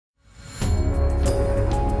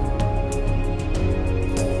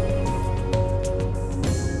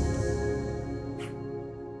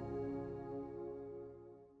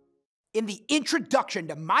in the introduction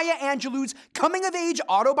to Maya Angelou's coming-of-age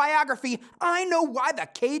autobiography, I Know Why the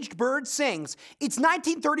Caged Bird Sings. It's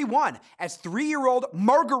 1931, as 3-year-old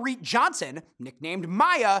Marguerite Johnson, nicknamed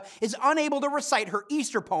Maya, is unable to recite her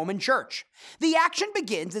Easter poem in church. The action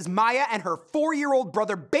begins as Maya and her 4-year-old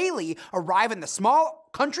brother Bailey arrive in the small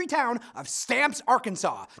country town of Stamps,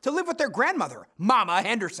 Arkansas, to live with their grandmother, Mama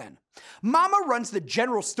Henderson. Mama runs the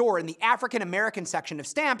general store in the African-American section of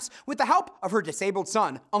Stamps with the help of her disabled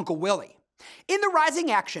son, Uncle Willie. In the rising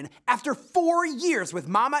action, after 4 years with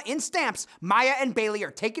Mama in Stamps, Maya and Bailey are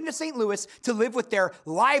taken to St. Louis to live with their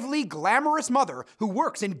lively, glamorous mother who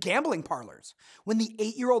works in gambling parlors. When the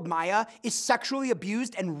 8-year-old Maya is sexually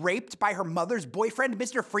abused and raped by her mother's boyfriend,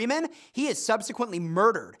 Mr. Freeman, he is subsequently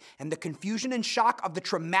murdered, and the confusion and shock of the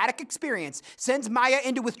traumatic experience sends Maya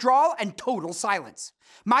into withdrawal and total silence.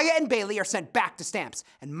 Maya and Bailey are sent back to Stamps,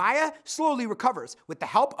 and Maya slowly recovers with the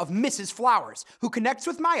help of Mrs. Flowers, who connects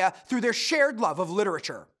with Maya through their shared love of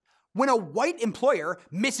literature. When a white employer,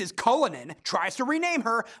 Mrs. Cullinan, tries to rename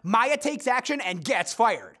her, Maya takes action and gets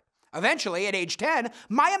fired. Eventually, at age 10,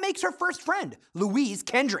 Maya makes her first friend, Louise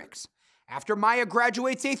Kendricks. After Maya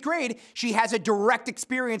graduates 8th grade, she has a direct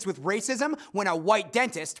experience with racism when a white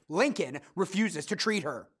dentist, Lincoln, refuses to treat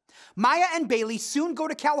her. Maya and Bailey soon go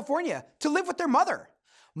to California to live with their mother.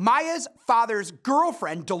 Maya's father's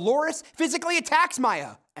girlfriend, Dolores, physically attacks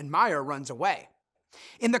Maya, and Maya runs away.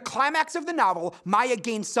 In the climax of the novel, Maya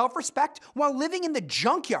gains self-respect while living in the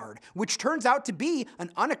junkyard, which turns out to be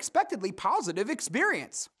an unexpectedly positive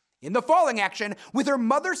experience. In the falling action, with her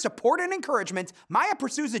mother's support and encouragement, Maya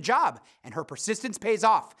pursues a job, and her persistence pays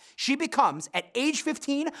off. She becomes, at age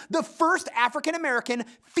 15, the first African-American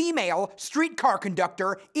female streetcar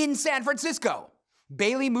conductor in San Francisco.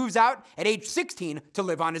 Bailey moves out at age 16 to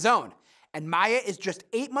live on his own, and Maya is just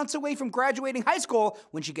 8 months away from graduating high school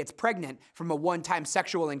when she gets pregnant from a one-time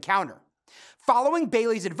sexual encounter. Following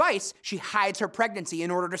Bailey's advice, she hides her pregnancy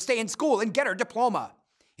in order to stay in school and get her diploma.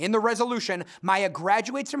 In the resolution, Maya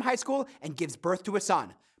graduates from high school and gives birth to a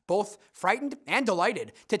son, both frightened and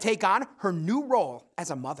delighted to take on her new role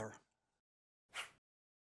as a mother.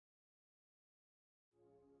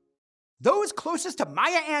 Those closest to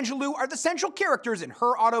Maya Angelou are the central characters in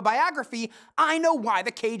her autobiography, I Know Why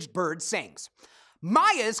the Caged Bird Sings.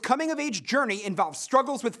 Maya's coming-of-age journey involves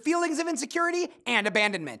struggles with feelings of insecurity and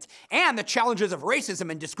abandonment, and the challenges of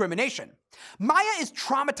racism and discrimination. Maya is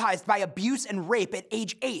traumatized by abuse and rape at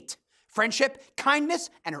age 8. Friendship,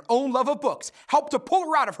 kindness, and her own love of books help to pull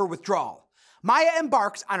her out of her withdrawal. Maya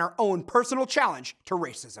embarks on her own personal challenge to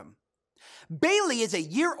racism. Bailey is a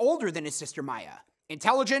year older than his sister Maya.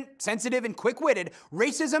 Intelligent, sensitive, and quick-witted,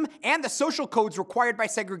 racism and the social codes required by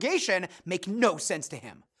segregation make no sense to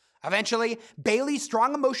him. Eventually, Bailey's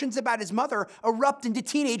strong emotions about his mother erupt into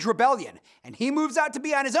teenage rebellion, and he moves out to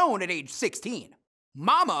be on his own at age 16.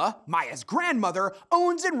 Mama, Maya's grandmother,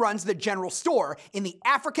 owns and runs the general store in the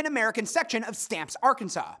African-American section of Stamps,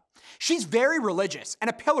 Arkansas. She's very religious and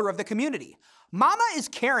a pillar of the community. Mama is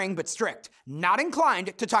caring but strict, not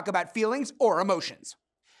inclined to talk about feelings or emotions.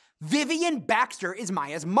 Vivian Baxter is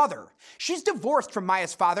Maya's mother. She's divorced from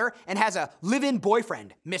Maya's father and has a live-in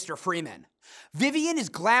boyfriend, Mr. Freeman. Vivian is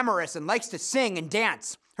glamorous and likes to sing and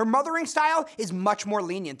dance. Her mothering style is much more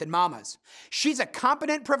lenient than Mama's. She's a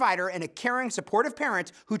competent provider and a caring, supportive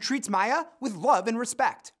parent who treats Maya with love and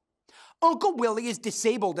respect. Uncle Willie is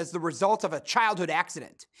disabled as the result of a childhood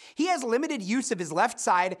accident. He has limited use of his left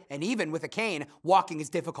side, and even with a cane, walking is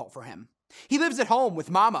difficult for him. He lives at home with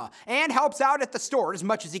Mama and helps out at the store as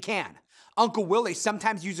much as he can. Uncle Willie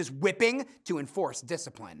sometimes uses whipping to enforce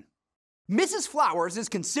discipline. Mrs. Flowers is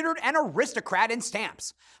considered an aristocrat in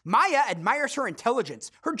Stamps. Maya admires her intelligence,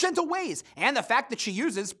 her gentle ways, and the fact that she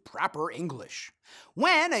uses proper English.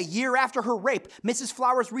 When, a year after her rape, Mrs.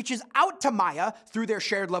 Flowers reaches out to Maya through their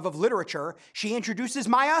shared love of literature, she introduces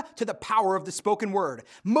Maya to the power of the spoken word,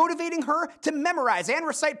 motivating her to memorize and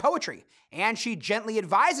recite poetry, and she gently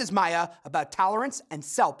advises Maya about tolerance and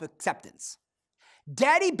self-acceptance.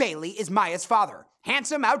 Daddy Bailey is Maya's father,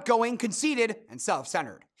 handsome, outgoing, conceited, and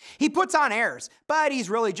self-centered. He puts on airs, but he's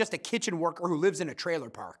really just a kitchen worker who lives in a trailer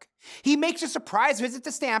park. He makes a surprise visit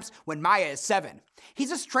to Stamps when Maya is 7.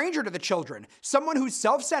 He's a stranger to the children, someone who's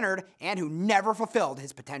self-centered and who never fulfilled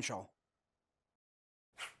his potential.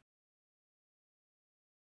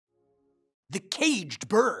 The caged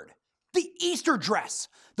bird, the Easter dress,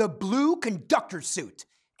 the blue conductor's suit,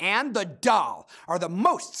 and the doll are the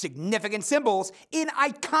most significant symbols in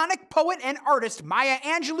iconic poet and artist Maya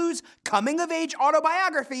Angelou's coming-of-age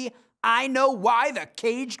autobiography, I Know Why the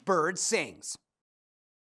Caged Bird Sings.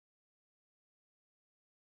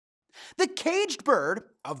 The caged bird,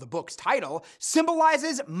 of the book's title,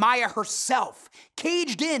 symbolizes Maya herself,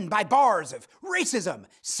 caged in by bars of racism,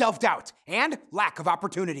 self-doubt, and lack of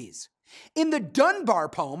opportunities. In the Dunbar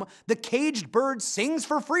poem, the caged bird sings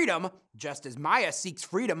for freedom, just as Maya seeks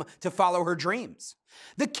freedom to follow her dreams.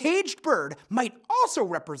 The caged bird might also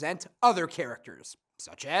represent other characters,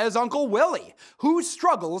 such as Uncle Willie, who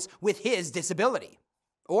struggles with his disability.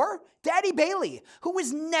 Or Daddy Bailey, who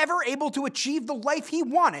was never able to achieve the life he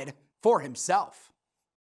wanted for himself.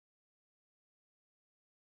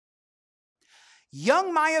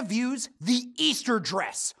 Young Maya views the Easter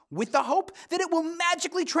dress with the hope that it will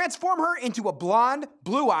magically transform her into a blonde,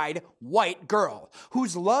 blue-eyed, white girl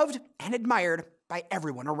who's loved and admired by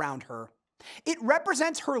everyone around her. It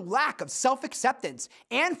represents her lack of self-acceptance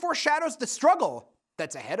and foreshadows the struggle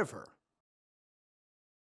that's ahead of her.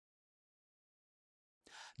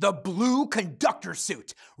 The blue conductor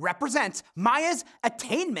suit represents Maya's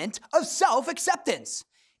attainment of self-acceptance.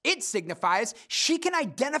 It signifies she can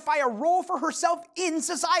identify a role for herself in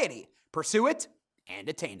society, pursue it, and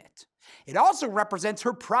attain it. It also represents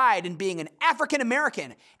her pride in being an African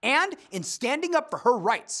American and in standing up for her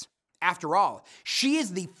rights. After all, she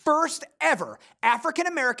is the first ever African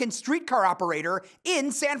American streetcar operator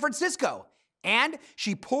in San Francisco, and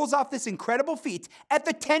she pulls off this incredible feat at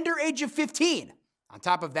the tender age of 15. On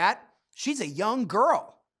top of that, she's a young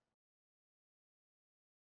girl.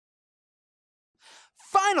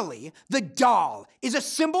 Finally, the doll is a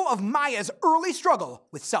symbol of Maya's early struggle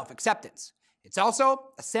with self-acceptance. It's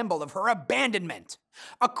also a symbol of her abandonment.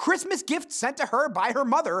 A Christmas gift sent to her by her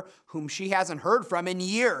mother, whom she hasn't heard from in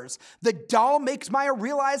years. The doll makes Maya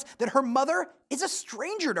realize that her mother is a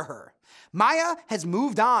stranger to her. Maya has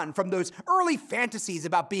moved on from those early fantasies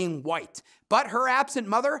about being white, but her absent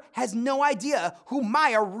mother has no idea who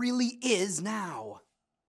Maya really is now.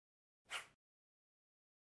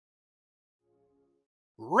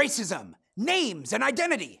 Racism, names and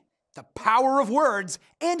identity, the power of words,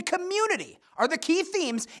 and community are the key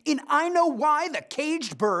themes in I Know Why the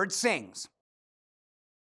Caged Bird Sings.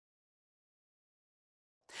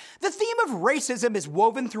 The theme of racism is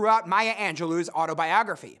woven throughout Maya Angelou's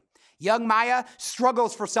autobiography. Young Maya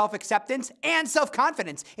struggles for self-acceptance and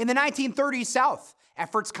self-confidence in the 1930s South,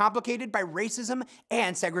 efforts complicated by racism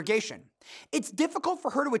and segregation. It's difficult for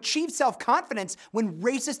her to achieve self-confidence when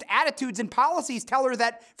racist attitudes and policies tell her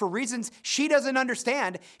that, for reasons she doesn't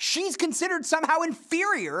understand, she's considered somehow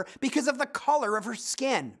inferior because of the color of her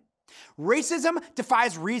skin. Racism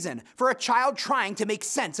defies reason for a child trying to make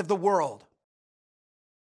sense of the world.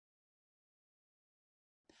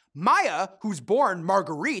 Maya, who's born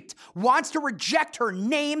Marguerite, wants to reject her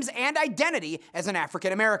names and identity as an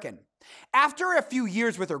African American. After a few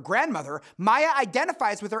years with her grandmother, Maya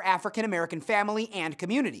identifies with her African American family and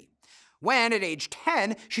community. When, at age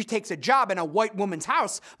 10, she takes a job in a white woman's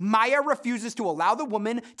house, Maya refuses to allow the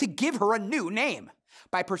woman to give her a new name.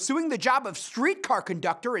 By pursuing the job of streetcar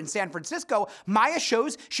conductor in San Francisco, Maya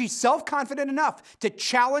shows she's self-confident enough to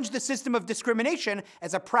challenge the system of discrimination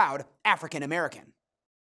as a proud African American.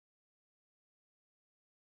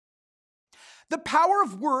 The power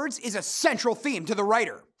of words is a central theme to the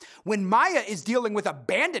writer. When Maya is dealing with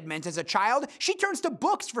abandonment as a child, she turns to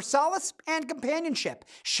books for solace and companionship,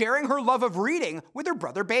 sharing her love of reading with her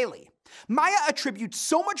brother Bailey. Maya attributes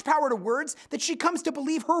so much power to words that she comes to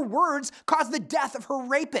believe her words caused the death of her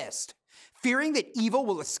rapist. Fearing that evil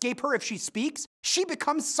will escape her if she speaks, she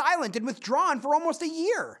becomes silent and withdrawn for almost a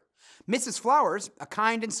year. Mrs. Flowers, a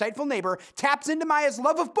kind, insightful neighbor, taps into Maya's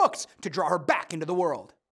love of books to draw her back into the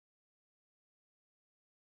world.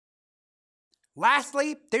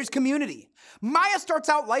 Lastly, there's community. Maya starts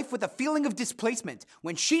out life with a feeling of displacement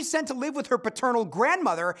when she's sent to live with her paternal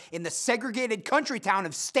grandmother in the segregated country town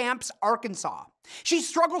of Stamps, Arkansas. She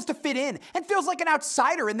struggles to fit in and feels like an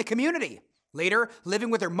outsider in the community. Later, living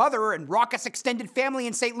with her mother and raucous extended family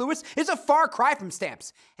in St. Louis is a far cry from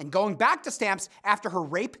Stamps, and going back to Stamps after her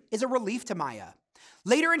rape is a relief to Maya.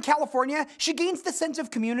 Later in California, she gains the sense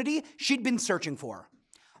of community she'd been searching for.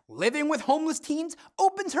 Living with homeless teens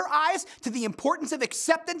opens her eyes to the importance of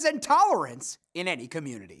acceptance and tolerance in any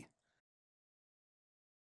community.